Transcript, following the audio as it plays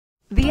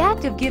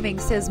act of giving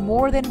says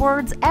more than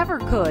words ever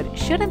could.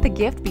 Shouldn't the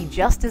gift be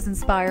just as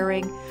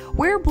inspiring?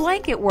 We're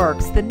Blanket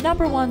Works, the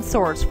 #1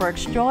 source for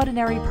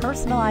extraordinary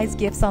personalized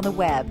gifts on the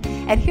web.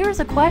 And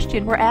here's a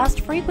question we're asked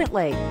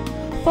frequently.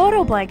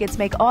 Photo blankets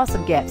make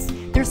awesome gifts.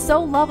 They're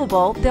so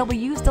lovable, they'll be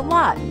used a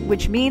lot,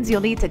 which means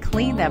you'll need to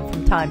clean them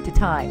from time to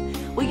time.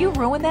 Will you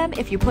ruin them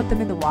if you put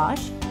them in the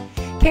wash?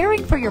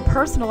 Caring for your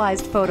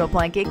personalized photo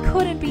blanket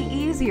couldn't be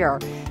easier.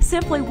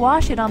 Simply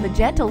wash it on the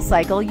gentle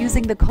cycle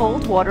using the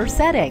cold water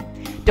setting.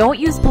 Don't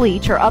use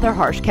bleach or other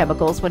harsh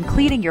chemicals when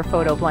cleaning your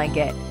photo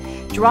blanket.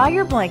 Dry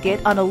your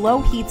blanket on a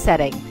low heat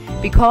setting.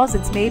 Because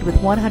it's made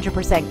with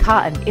 100%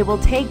 cotton, it will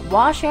take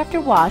wash after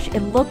wash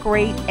and look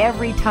great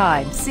every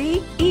time.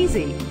 See?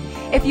 Easy.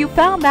 If you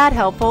found that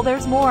helpful,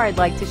 there's more I'd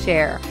like to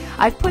share.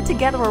 I've put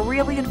together a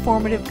really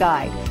informative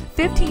guide.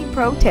 15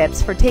 pro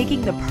tips for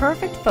taking the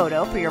perfect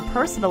photo for your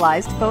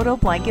personalized photo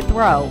blanket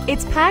throw.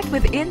 It's packed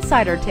with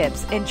insider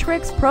tips and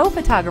tricks pro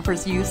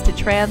photographers use to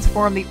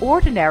transform the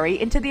ordinary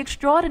into the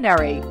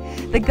extraordinary.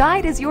 The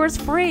guide is yours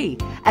free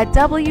at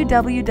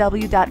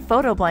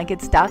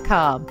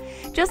www.photoblankets.com.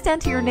 Just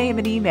enter your name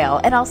and email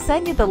and I'll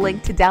send you the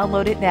link to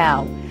download it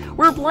now.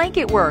 We're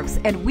Blanket Works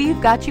and we've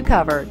got you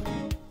covered.